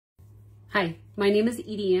Hi, my name is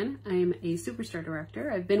EdieAnne. I'm a Superstar Director.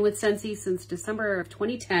 I've been with Scentsy since December of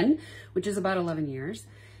 2010, which is about 11 years.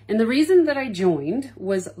 And the reason that I joined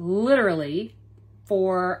was literally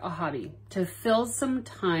for a hobby, to fill some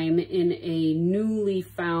time in a newly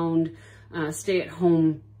found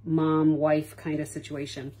stay-at-home mom, wife kind of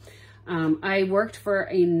situation. I worked for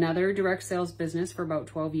another direct sales business for about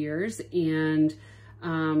 12 years, and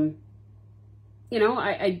you know,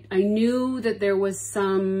 I knew that there was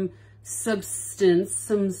something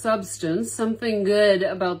good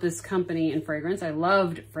about this company in fragrance. I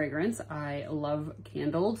loved fragrance. I loved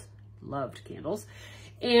candles.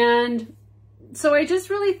 And so I just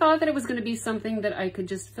really thought that it was going to be something that I could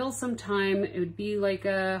just fill some time. It would be like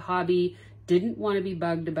a hobby. Didn't want to be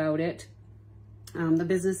bugged about it. The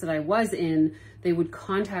business that I was in, they would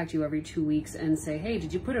contact you every 2 weeks and say, hey,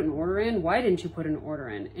 did you put an order in? Why didn't you put an order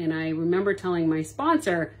in? And I remember telling my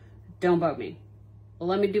sponsor, don't bug me.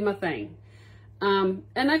 Let me do my thing. And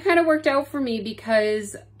that kind of worked out for me,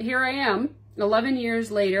 because here I am 11 years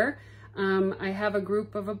later. I have a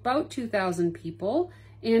group of about 2,000 people,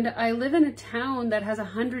 and I live in a town that has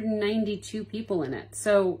 192 people in it.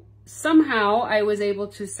 So somehow I was able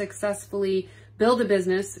to successfully build a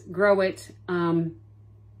business, grow it, and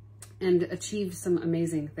achieve some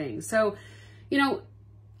amazing things. So, you know,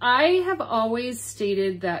 I have always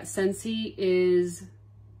stated that Scentsy is,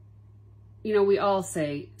 you know, we all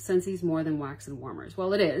say Scentsy's more than wax and warmers.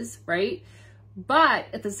 Well, it is, right? But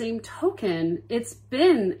at the same token, it's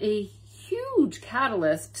been a huge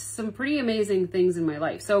catalyst to some pretty amazing things in my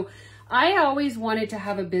life. So I always wanted to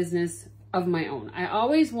have a business of my own. I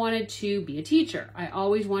always wanted to be a teacher. I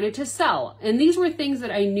always wanted to sell. And these were things that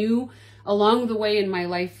I knew along the way in my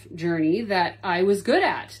life journey that I was good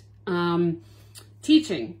at.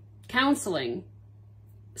 Teaching, counseling,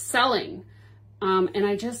 selling. And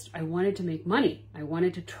I wanted to make money. I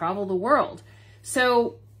wanted to travel the world.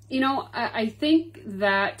 So, you know, I think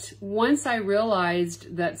that once I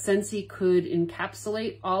realized that Scentsy could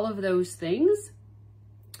encapsulate all of those things,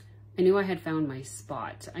 I knew I had found my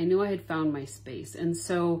spot. I knew I had found my space. And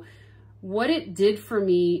so what it did for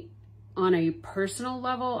me on a personal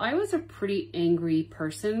level, I was a pretty angry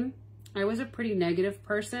person. I was a pretty negative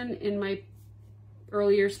person in my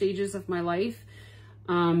earlier stages of my life.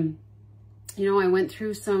 You know, I went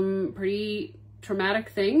through some pretty traumatic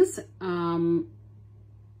things, had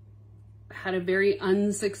a very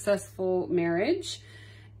unsuccessful marriage,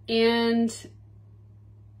 and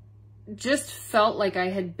just felt like I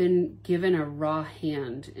had been given a raw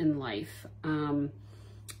hand in life. And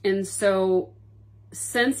so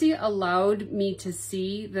Scentsy allowed me to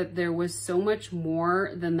see that there was so much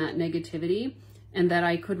more than that negativity, and that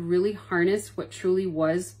I could really harness what truly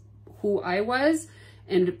was who I was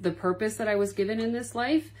and the purpose that I was given in this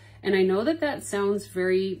life. And I know that that sounds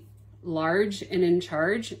very large and in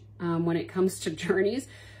charge when it comes to journeys,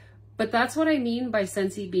 but that's what I mean by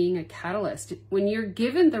Scentsy being a catalyst. When you're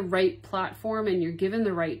given the right platform and you're given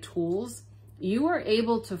the right tools, you are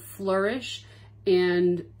able to flourish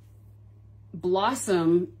and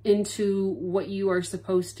blossom into what you are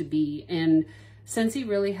supposed to be. And Scentsy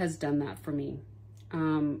really has done that for me.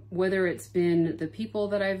 Whether it's been the people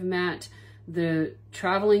that I've met, the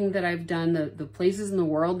traveling that I've done, the places in the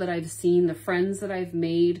world that I've seen, the friends that I've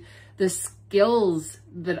made, the skills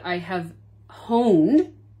that I have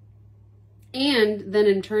honed, and then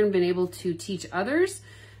in turn been able to teach others,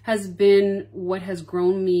 has been what has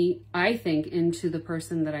grown me, I think, into the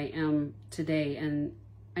person that I am today. And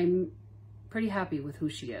I'm pretty happy with who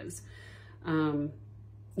she is.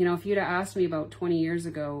 You know, if you'd have asked me about 20 years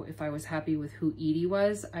ago if I was happy with who Edie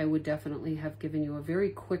was, I would definitely have given you a very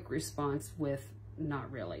quick response with not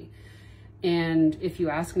really. And if you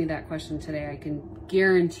ask me that question today, I can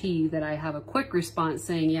guarantee that I have a quick response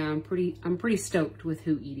saying, yeah, I'm pretty stoked with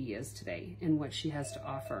who Edie is today and what she has to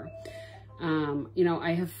offer. You know,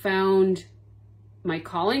 I have found my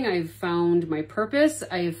calling. I've found my purpose.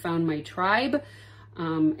 I have found my tribe.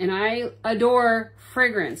 And I adore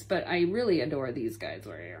fragrance, but I really adore these guys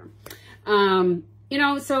right here. You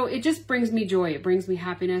know, so it just brings me joy. It brings me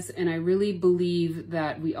happiness. And I really believe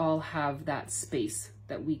that we all have that space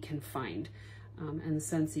that we can find. And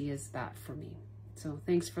Scentsy is that for me. So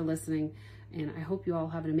thanks for listening. And I hope you all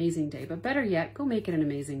have an amazing day. But better yet, go make it an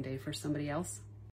amazing day for somebody else.